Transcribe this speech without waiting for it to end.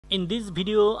In this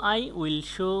video, I will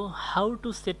show how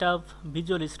to set up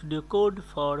Visual Studio Code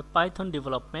for Python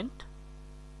development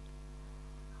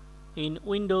in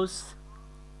Windows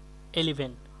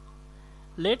 11.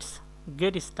 Let's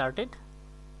get started.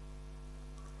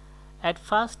 At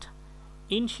first,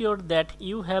 ensure that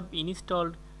you have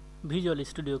installed Visual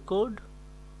Studio Code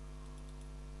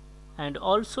and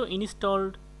also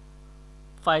installed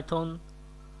Python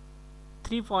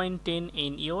 3.10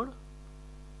 in your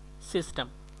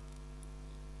system.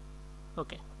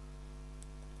 Okay.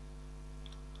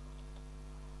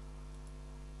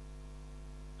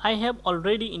 I have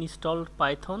already installed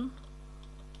Python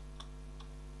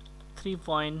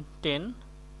 3.10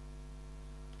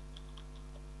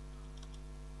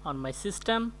 on my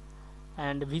system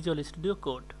and Visual Studio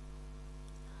Code.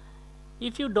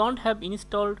 If you don't have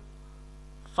installed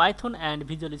Python and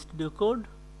Visual Studio Code,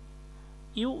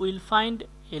 you will find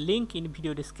a link in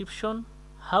video description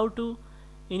how to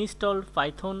install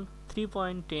Python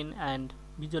 3.10 and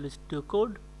Visual Studio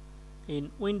Code in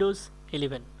Windows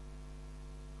 11.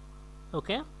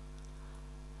 Okay,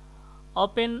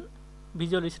 open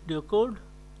Visual Studio Code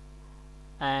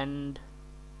and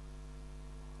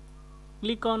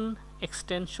click on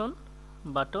extension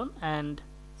button and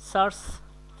search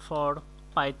for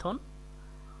Python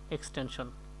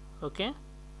extension. Okay,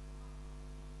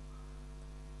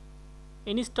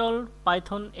 install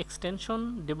Python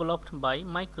extension developed by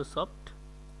Microsoft.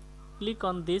 Click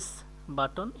on this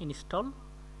button, install.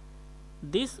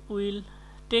 This will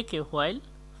take a while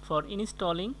for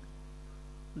installing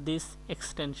this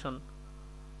extension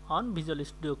on Visual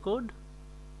Studio Code.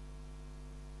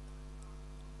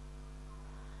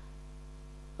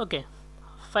 Okay,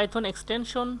 Python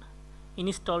extension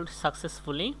installed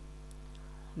successfully.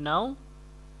 Now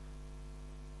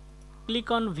click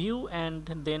on view and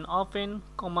then open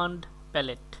command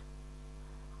palette.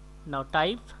 Now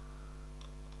type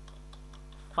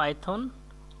Python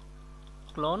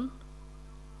clone.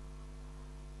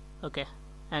 Okay,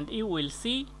 and you will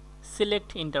see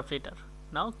select interpreter.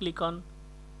 Now click on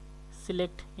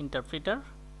select interpreter.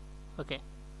 Okay,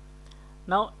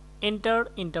 now enter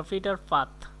interpreter path.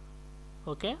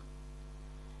 Okay,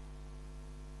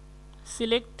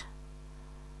 select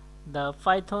the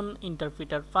Python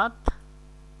interpreter path.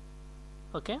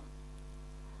 Okay,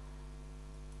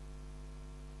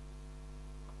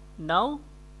 now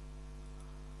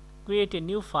create a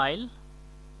new file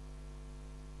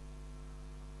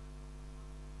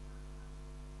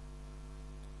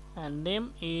and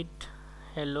name it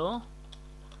hello.py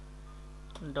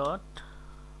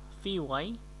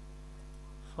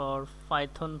for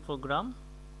Python program.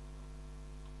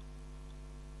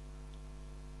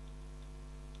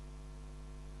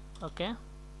 Okay,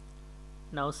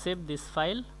 now save this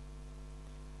file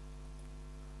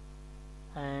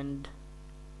and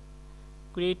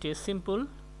create a simple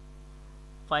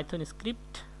Python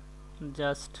script.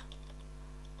 Just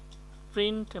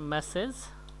print a message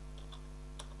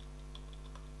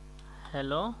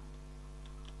hello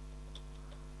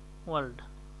world.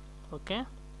 Okay,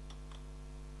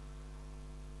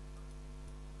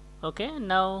 okay,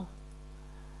 now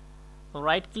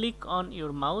right click on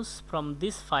your mouse from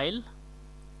this file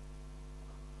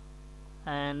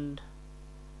and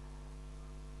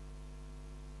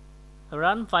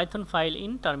run Python file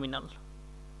in terminal.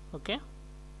 Okay,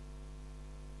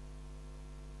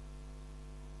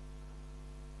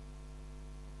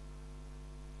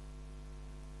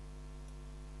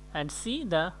 and see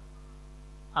the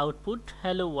output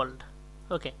hello world.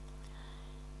 Okay,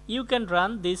 you can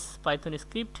run this Python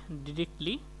script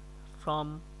directly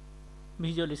from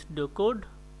Visual Studio Code.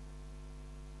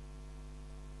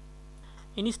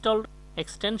 Install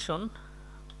extension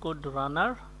code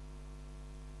runner.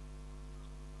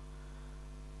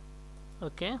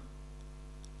 Okay,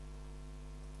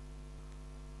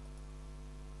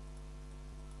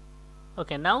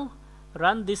 okay, now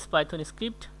run this Python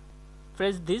script.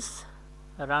 Press this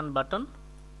run button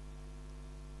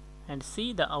and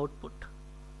see the output.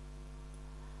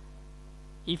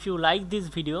 If you like this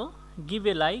video, give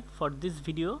a like for this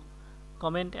video,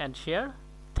 comment and share.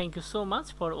 Thank you so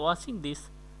much for watching this